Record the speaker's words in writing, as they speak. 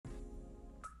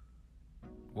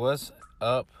What's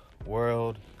up,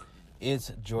 world?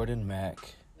 It's Jordan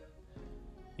Mack.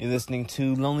 You're listening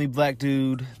to Lonely Black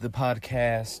Dude, the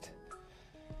podcast.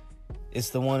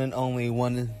 It's the one and only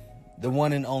one, the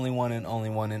one and only one and only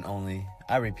one and only.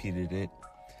 I repeated it.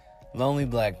 Lonely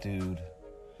Black Dude,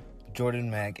 Jordan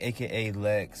Mack, aka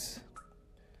Lex.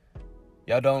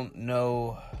 Y'all don't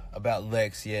know about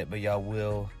Lex yet, but y'all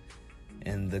will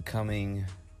in the coming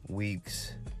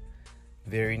weeks,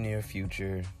 very near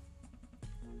future.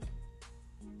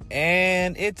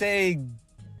 And it's a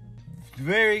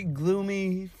very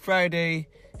gloomy Friday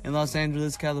in Los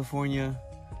Angeles, California.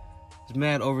 It's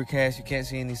mad overcast. You can't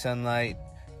see any sunlight.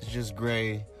 It's just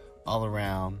gray all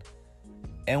around.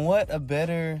 And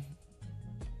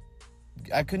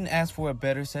I couldn't ask for a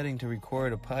better setting to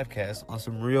record a podcast on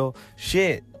some real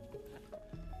shit.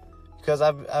 Because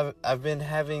I've been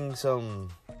having some,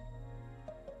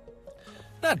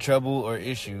 not trouble or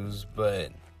issues,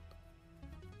 but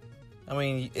I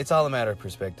mean, it's all a matter of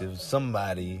perspective.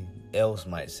 Somebody else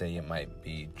might say it might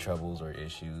be troubles or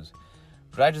issues.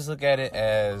 But I just look at it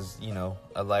as,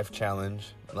 a life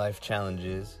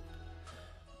challenges.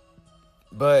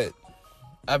 But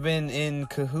I've been in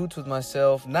cahoots with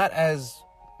myself, not as,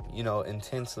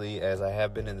 intensely as I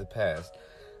have been in the past.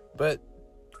 But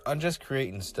I'm just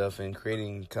creating stuff and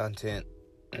creating content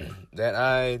that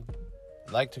I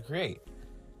like to create.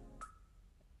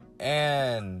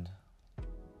 And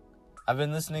I've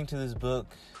been listening to this book,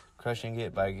 Crushing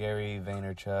It by Gary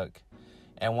Vaynerchuk.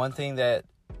 And one thing that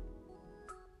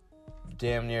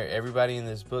damn near everybody in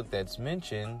this book that's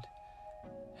mentioned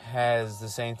has the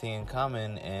same thing in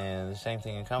common, and the same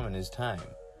thing in common is time.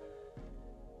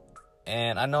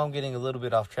 And I know I'm getting a little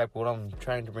bit off track, but what I'm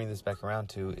trying to bring this back around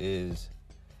to is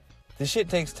this shit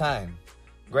takes time.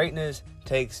 Greatness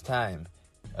takes time.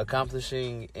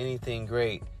 Accomplishing anything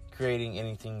great, creating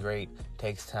anything great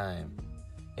takes time.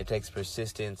 It takes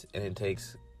persistence, and it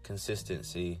takes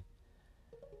consistency,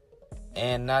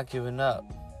 and not giving up.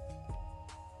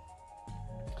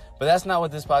 But that's not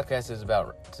what this podcast is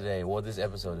about today, what this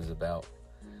episode is about.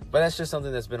 But that's just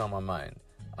something that's been on my mind.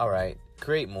 Alright,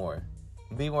 create more.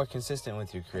 Be more consistent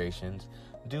with your creations.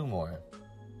 Do more.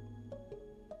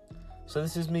 So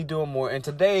this is me doing more. And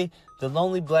today, the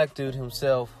lonely black dude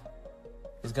himself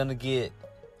is going to get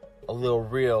a little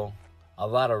real, a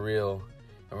lot of real.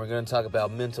 And we're going to talk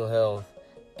about mental health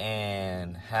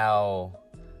and how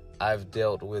I've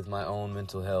dealt with my own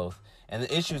mental health and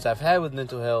the issues I've had with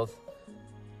mental health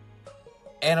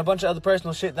and a bunch of other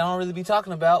personal shit that I don't really be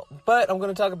talking about. But I'm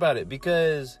going to talk about it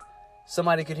because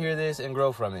somebody could hear this and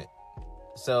grow from it.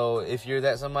 So if you're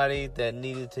that somebody that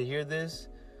needs to hear this,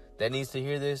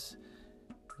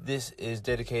 this is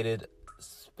dedicated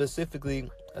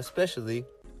especially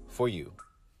for you.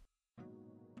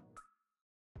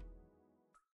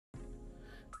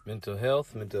 Mental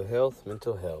health.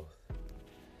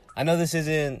 I know this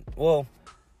isn't,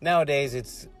 nowadays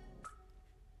it's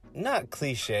not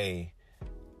cliche,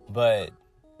 but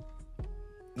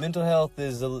mental health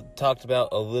is talked about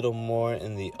a little more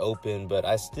in the open, but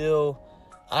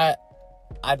I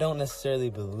don't necessarily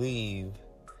believe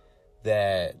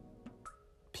that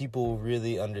people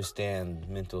really understand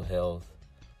mental health,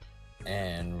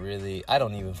 and really, I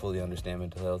don't even fully understand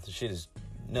mental health. The shit is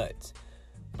nuts.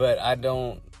 But I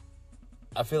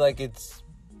feel like it's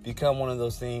become one of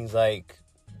those things like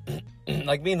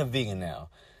being a vegan now.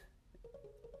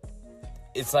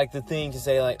 It's like the thing to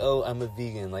say like, oh, I'm a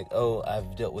vegan. Like, oh,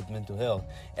 I've dealt with mental health.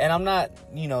 And I'm not,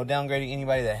 downgrading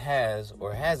anybody that has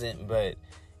or hasn't, but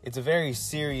it's a very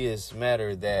serious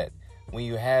matter that when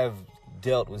you have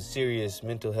dealt with serious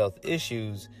mental health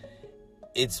issues,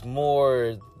 it's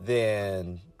more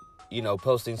than,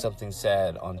 posting something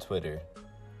sad on Twitter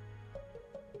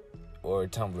or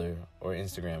Tumblr or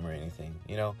Instagram or anything.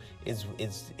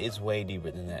 It's way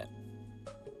deeper than that.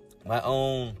 My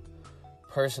own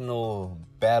personal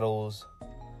battles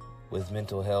with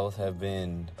mental health have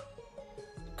been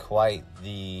quite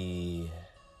the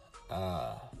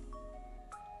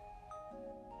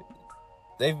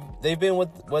they've been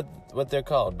what they're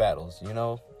called, battles,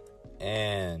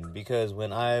 and because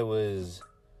when I was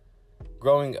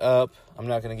growing up, I'm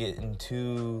not going to get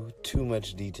into too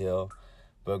much detail,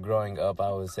 but growing up, I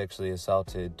was sexually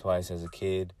assaulted twice as a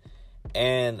kid.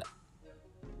 And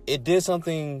it did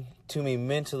something to me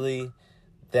mentally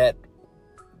that,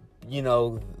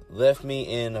 left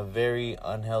me in a very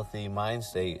unhealthy mind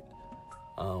state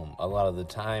a lot of the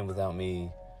time without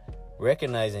me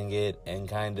recognizing it and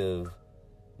kind of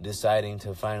deciding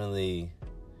to finally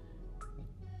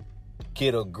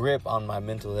get a grip on my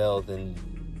mental health and,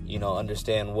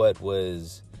 understand what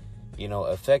was,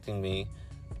 affecting me.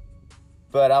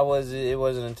 But it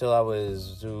wasn't until I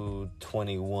was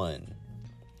 21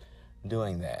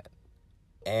 doing that.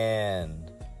 And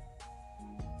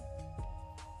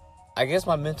I guess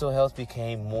my mental health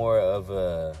became more of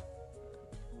a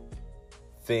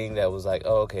thing that was like,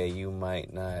 oh, okay, you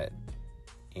might not,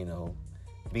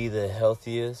 be the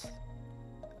healthiest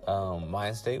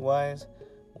mind state wise,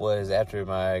 was after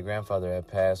my grandfather had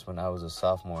passed when I was a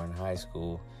sophomore in high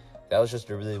school. That was just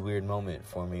a really weird moment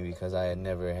for me because I had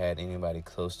never had anybody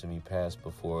close to me pass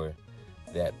before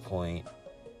that point.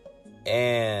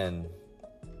 And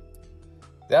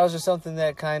that was just something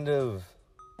that kind of,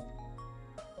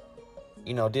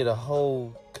 did a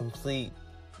whole complete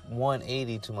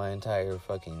 180 to my entire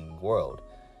fucking world.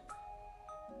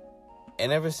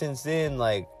 And ever since then,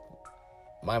 like,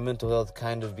 my mental health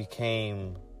kind of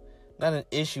became not an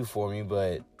issue for me,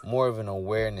 but more of an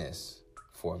awareness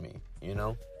for me,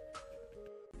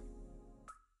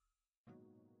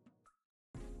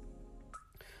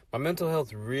 My mental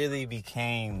health really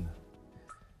became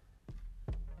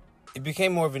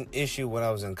more of an issue when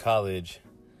I was in college.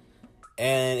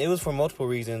 And it was for multiple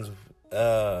reasons.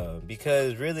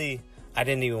 Because really, I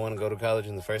didn't even want to go to college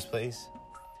in the first place.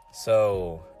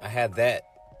 So I had that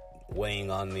weighing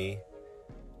on me.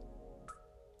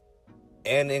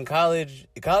 And in college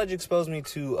exposed me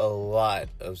to a lot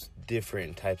of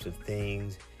different types of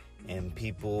things and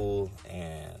people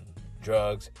and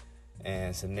drugs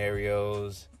and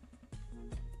scenarios.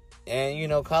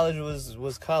 And, college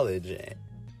was college.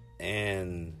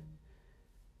 And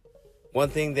one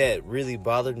thing that really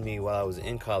bothered me while I was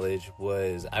in college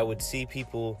was I would see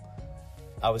people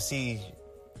a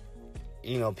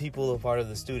part of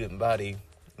the student body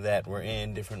that were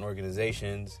in different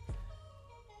organizations.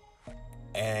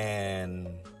 And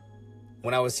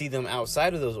when I would see them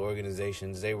outside of those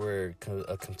organizations, they were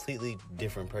a completely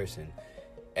different person.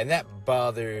 And that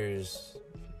bothers...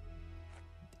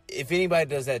 If anybody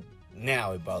does that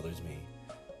now, it bothers me.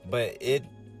 But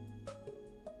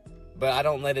I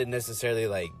don't let it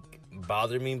necessarily,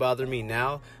 bother me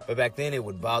now. But back then, it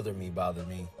would bother me.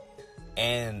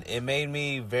 And it made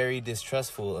me very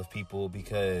distrustful of people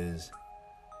because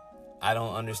I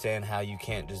don't understand how you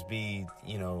can't just be,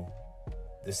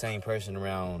 the same person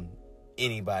around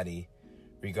anybody,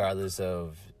 regardless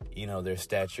of, their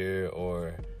stature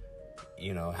or,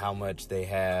 how much they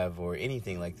have or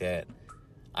anything like that.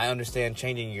 I understand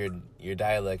changing your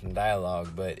dialect and dialogue,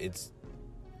 but it's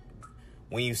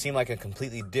when you seem like a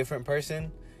completely different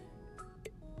person,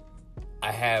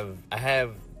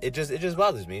 it just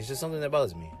bothers me. It's just something that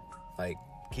bothers me. Like,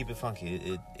 keep it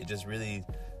funky. It just really,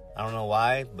 I don't know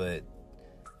why, but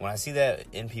when I see that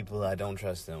in people, I don't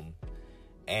trust them.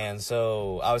 And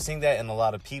so I was seeing that in a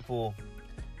lot of people.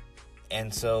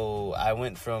 And so I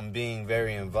went from being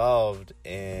very involved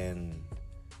and,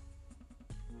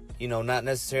 not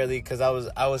necessarily because I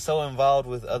was so involved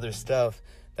with other stuff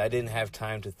that I didn't have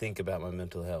time to think about my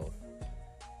mental health.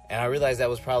 And I realized that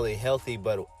was probably healthy,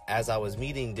 but as I was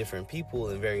meeting different people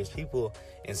and various people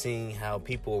and seeing how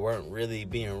people weren't really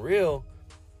being real,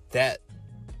 that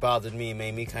bothered me and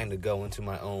made me kind of go into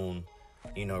my own,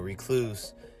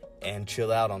 recluse and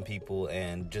chill out on people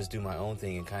and just do my own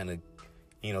thing and kind of,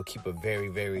 keep a very,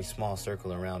 very small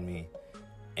circle around me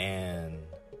and,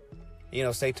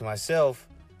 say to myself,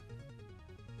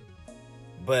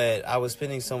 but I was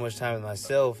spending so much time with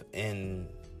myself in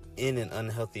an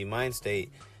unhealthy mind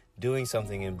state, doing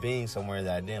something and being somewhere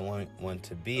that I didn't want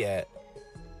to be at.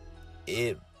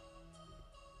 It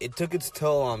took its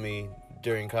toll on me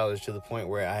during college to the point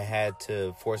where I had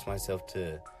to force myself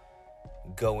to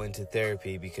go into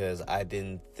therapy because I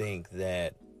didn't think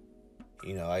that,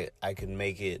 I could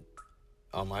make it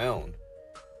on my own.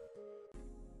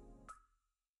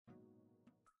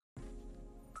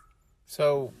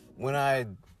 So when I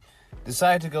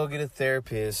decided to go get a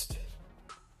therapist,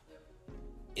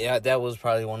 yeah, that was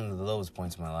probably one of the lowest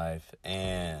points in my life.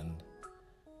 And,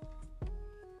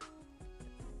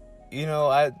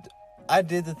 I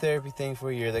did the therapy thing for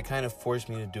a year. They kind of forced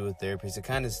me to do a therapist.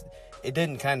 It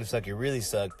didn't kind of suck. It really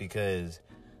sucked because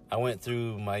I went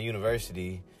through my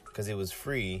university because it was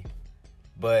free.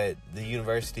 But the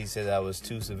university said I was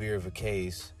too severe of a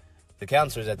case. The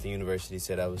counselors at the university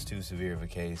said I was too severe of a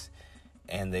case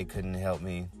and they couldn't help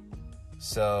me.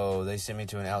 So they sent me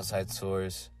to an outside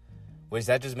source, which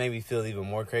that just made me feel even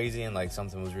more crazy and like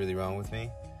something was really wrong with me,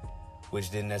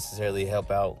 which didn't necessarily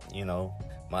help out,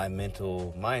 my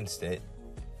mental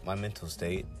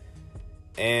state.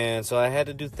 And so I had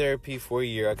to do therapy for a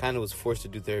year. I kind of was forced to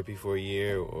do therapy for a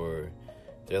year, or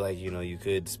they're like, you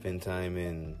could spend time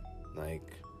in, like,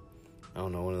 I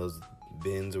don't know, one of those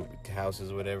bins or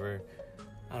houses or whatever.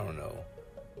 I don't know.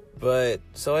 But,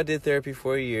 so I did therapy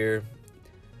for a year.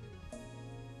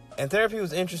 And therapy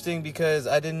was interesting because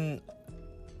they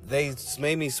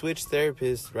made me switch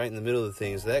therapists right in the middle of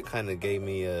things. That kind of gave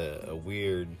me a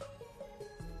weird,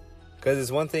 because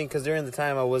it's one thing, because during the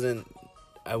time I was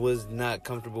not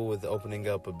comfortable with opening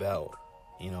up about,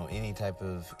 any type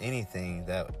of anything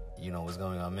that, was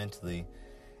going on mentally.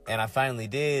 And I finally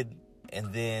did.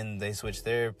 And then they switched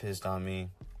therapists on me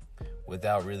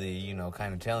without really,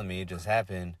 kind of telling me. It just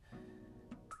happened.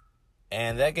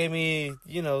 And that gave me,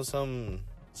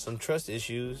 some trust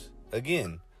issues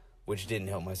again, which didn't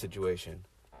help my situation.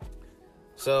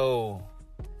 So,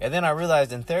 and then I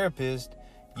realized in therapists,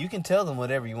 you can tell them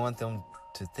whatever you want them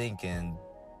to think and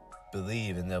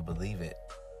believe, and they'll believe it.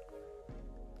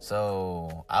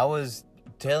 So I was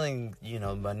telling,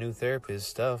 my new therapist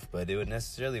stuff, but it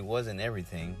necessarily wasn't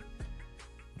everything.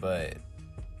 But,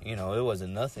 it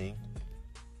wasn't nothing.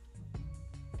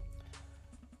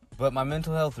 But my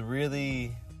mental health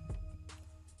really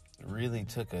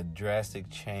took a drastic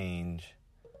change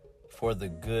for the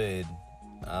good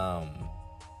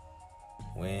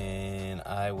when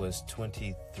I was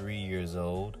 23 years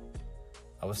old.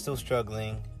 I was still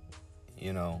struggling,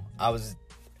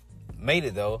 made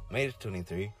it to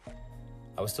 23.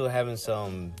 I was still having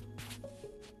some,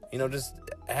 just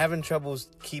having troubles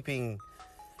keeping,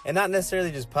 and not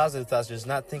necessarily just positive thoughts, just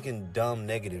not thinking dumb,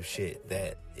 negative shit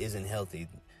that isn't healthy.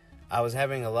 I was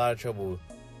having a lot of trouble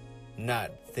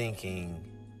not thinking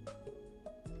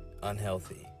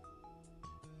unhealthy.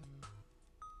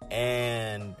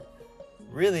 And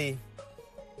really,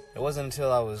 it wasn't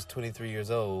until I was 23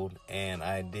 years old and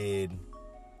I did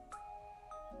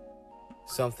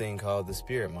something called the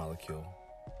spirit molecule.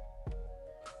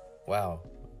 Wow,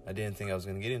 I didn't think I was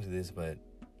going to get into this, but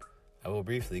I will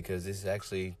briefly, because this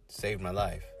actually saved my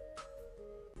life.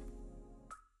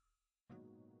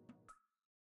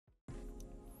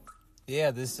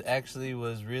 Yeah, this actually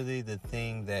was really the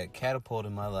thing that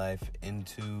catapulted my life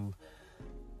into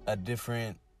a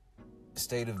different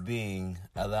state of being,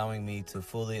 allowing me to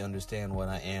fully understand what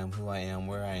I am, who I am,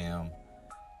 where I am,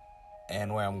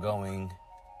 and where I'm going,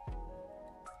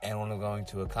 and what I'm going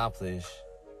to accomplish.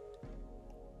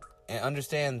 And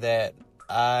understand that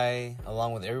I,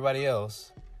 along with everybody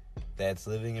else that's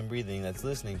living and breathing, that's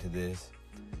listening to this,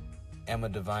 am a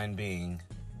divine being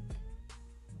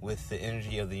with the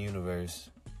energy of the universe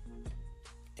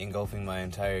engulfing my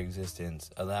entire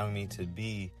existence, allowing me to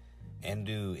be and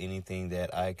do anything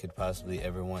that I could possibly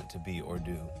ever want to be or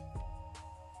do.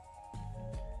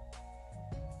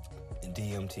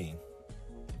 DMT,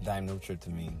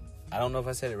 dimethyltryptamine. I don't know if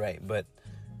I said it right, but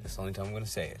that's the only time I'm going to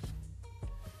say it.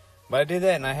 But I did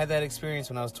that, and I had that experience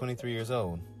when I was 23 years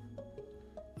old,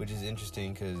 which is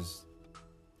interesting because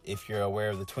if you're aware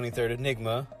of the 23rd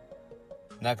Enigma,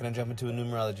 not going to jump into a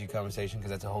numerology conversation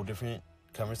because that's a whole different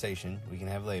conversation we can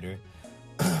have later.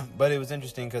 But it was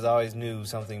interesting because I always knew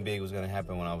something big was going to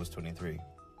happen when I was 23.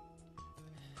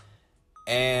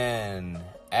 And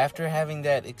after having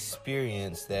that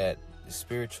experience, that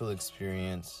spiritual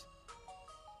experience,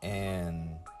 and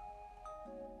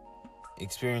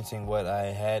experiencing what I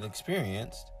had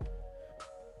experienced,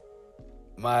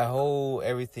 my whole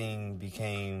everything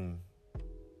became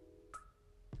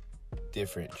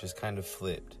different, just kind of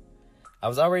flipped. I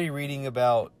was already reading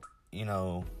about,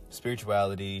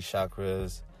 spirituality,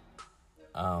 chakras,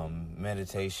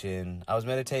 meditation. I was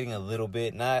meditating a little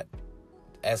bit, not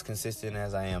as consistent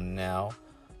as I am now,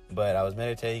 but I was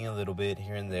meditating a little bit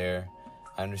here and there.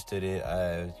 I understood it.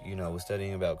 I, was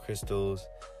studying about crystals.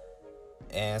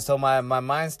 And so my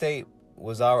mind state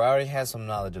was, I already had some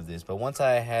knowledge of this, but once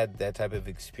I had that type of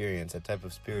experience, that type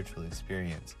of spiritual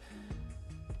experience,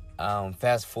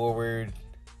 fast forward,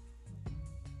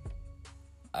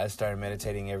 I started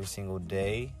meditating every single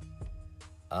day.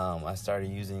 I started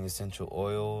using essential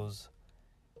oils.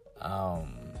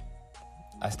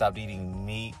 I stopped eating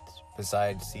meat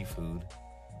besides seafood.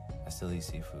 I still eat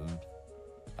seafood.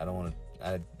 I don't want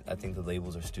to, I think the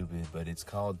labels are stupid, but it's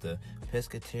called the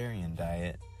pescatarian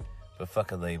diet, but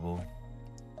fuck a label.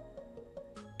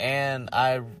 And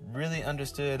I really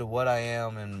understood what I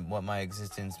am and what my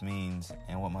existence means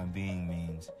and what my being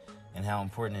means and how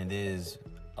important it is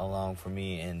along for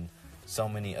me and so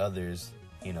many others,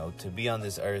 to be on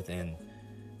this earth and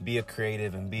be a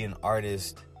creative and be an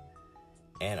artist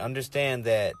and understand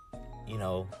that,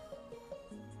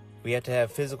 we have to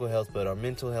have physical health, but our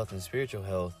mental health and spiritual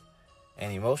health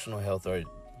and emotional health are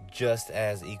just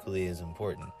as equally as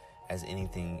important as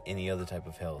any other type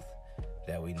of health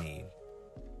that we need.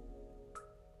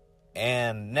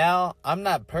 And now I'm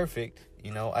not perfect,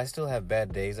 I still have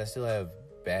bad days. I still have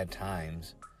bad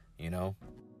times,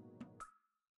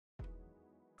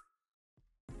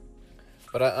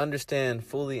 But I understand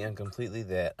fully and completely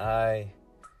that I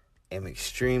am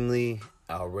extremely,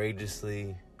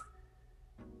 outrageously,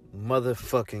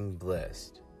 motherfucking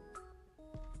blessed.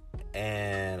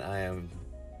 And I am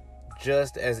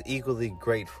just as equally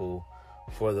grateful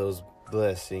for those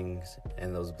blessings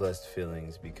and those blessed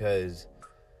feelings, because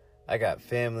I got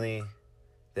family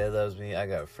that loves me, I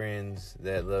got friends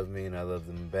that love me, and I love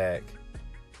them back.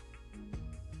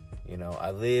 You know,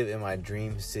 I live in my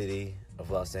dream city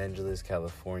of Los Angeles,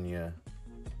 California,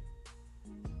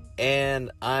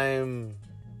 and I'm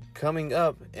coming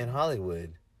up in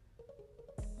Hollywood,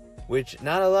 which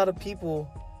not a lot of people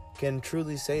can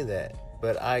truly say that,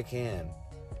 but I can.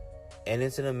 And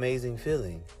it's an amazing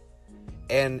feeling.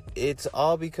 And it's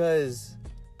all because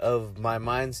of my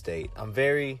mind state. I'm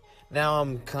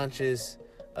conscious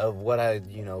of what I,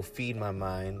 feed my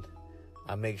mind.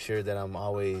 I make sure that I'm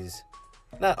always,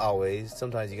 not always,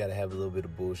 sometimes you gotta have a little bit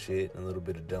of bullshit and a little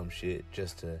bit of dumb shit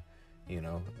just to, you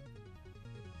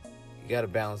gotta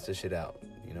balance this shit out.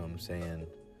 You know what I'm saying?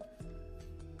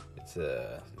 It's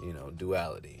a,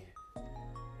 duality.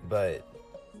 But,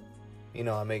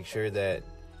 I make sure that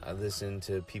I listen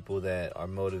to people that are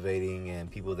motivating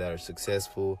and people that are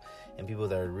successful and people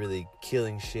that are really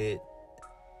killing shit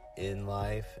in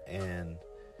life and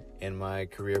in my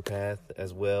career path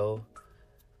as well.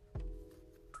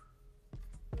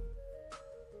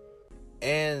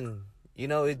 And,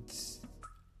 it's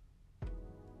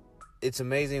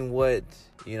amazing what,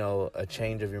 a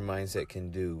change of your mindset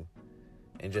can do,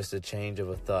 and just a change of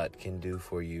a thought can do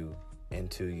for you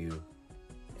and to you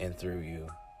and through you.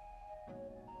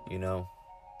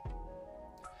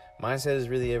 Mindset is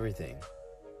really everything.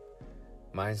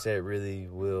 Mindset really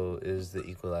is the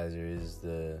equalizer, is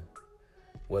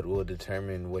what will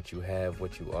determine what you have,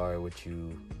 what you are, what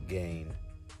you gain.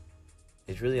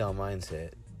 It's really all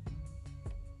mindset.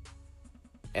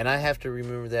 And I have to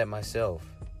remember that myself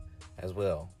as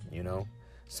well,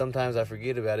 Sometimes I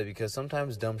forget about it because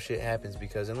sometimes dumb shit happens,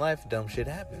 because in life dumb shit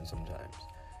happens sometimes.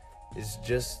 It's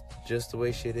just the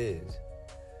way shit is.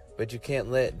 But you can't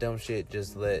let dumb shit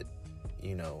just let,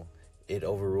 it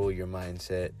overrule your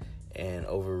mindset and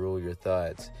overrule your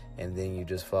thoughts, and then you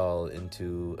just fall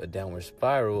into a downward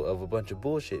spiral of a bunch of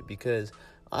bullshit. Because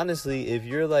honestly, if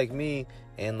you're like me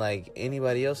and like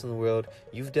anybody else in the world,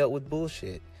 you've dealt with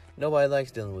bullshit. Nobody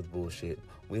likes dealing with bullshit.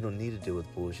 We don't need to deal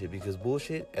with bullshit, because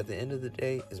bullshit at the end of the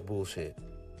day is bullshit.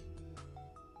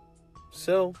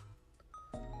 So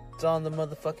it's all in the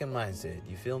motherfucking mindset.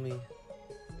 You feel me?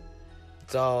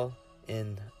 It's all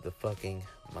in the fucking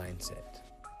mindset.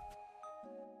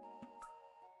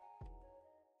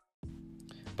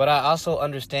 But I also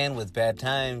understand with bad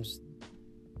times,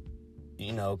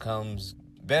 comes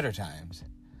better times.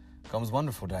 Comes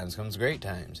wonderful times. Comes great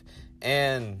times.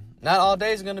 And not all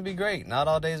days are going to be great. Not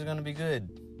all days are going to be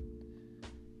good.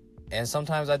 And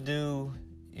sometimes I do,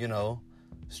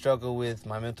 struggle with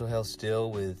my mental health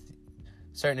still, with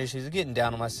certain issues, getting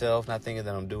down on myself, not thinking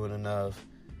that I'm doing enough,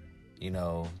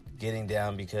 getting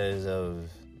down because of,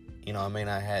 I may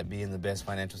not be in the best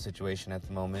financial situation at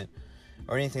the moment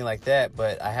or anything like that.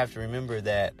 But I have to remember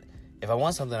that if I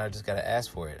want something, I just got to ask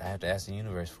for it. I have to ask the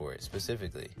universe for it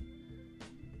specifically,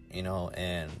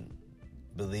 and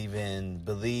believe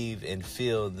and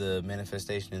feel the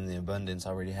manifestation and the abundance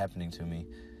already happening to me,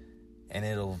 and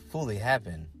it'll fully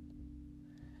happen.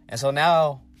 And so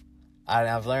now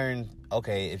I've learned,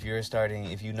 okay, if you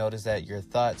notice that your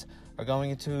thoughts are going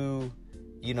into,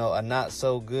 a not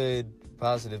so good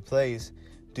positive place,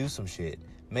 do some shit,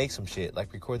 make some shit,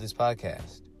 like record this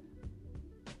podcast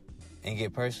and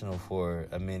get personal for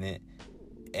a minute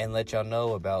and let y'all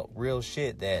know about real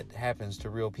shit that happens to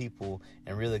real people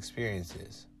and real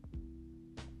experiences.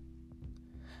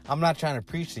 I'm not trying to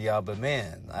preach to y'all, but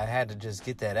man, I had to just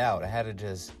get that out. I had to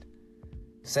just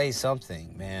say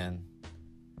something, man.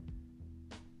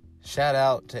 Shout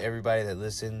out to everybody that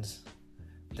listens,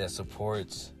 that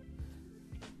supports.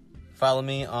 Follow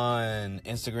me on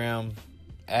Instagram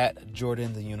at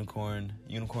Jordan the Unicorn.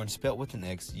 Unicorn spelled with an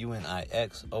X,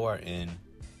 UNIXORN.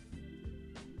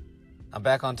 I'm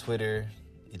back on Twitter.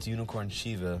 It's Unicorn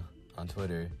Shiva on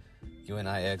Twitter.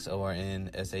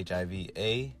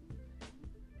 UNIXORNSHIVA.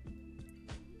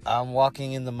 I'm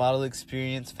walking in the Model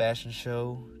Experience Fashion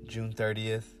Show, June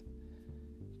 30th.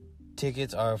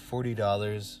 Tickets are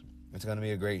 $40. It's going to be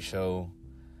a great show.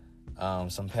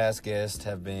 Some past guests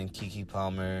have been Keke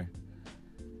Palmer,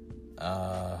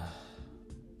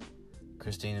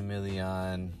 Christina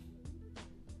Milian,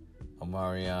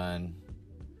 Omarion.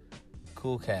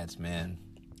 Cool cats, man.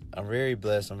 I'm very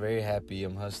blessed. I'm very happy.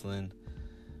 I'm hustling.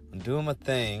 I'm doing my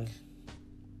thing.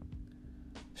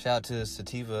 Shout out to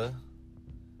Sativa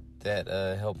that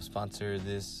helped sponsor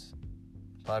this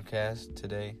podcast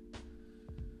today.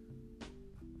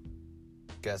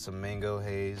 Got some mango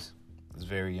haze. It's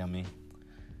very yummy.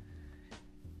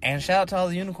 And shout out to all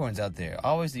the unicorns out there.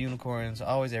 Always the unicorns.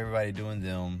 Always everybody doing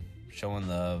them. Showing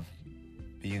love.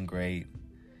 Being great.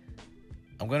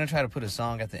 I'm going to try to put a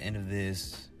song at the end of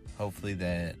this. Hopefully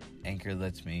that Anchor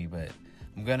lets me. But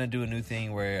I'm going to do a new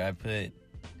thing where I put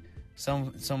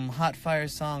some hot fire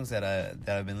songs that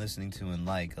I've been listening to and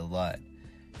like a lot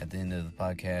at the end of the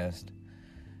podcast.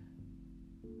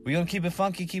 We're going to keep it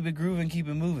funky, keep it grooving, keep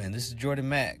it moving. This is Jordan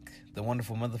Mack, the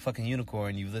wonderful motherfucking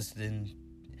unicorn. You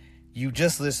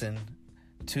just listened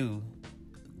to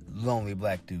Lonely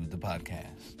Black Dude, the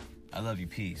podcast. I love you.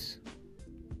 Peace.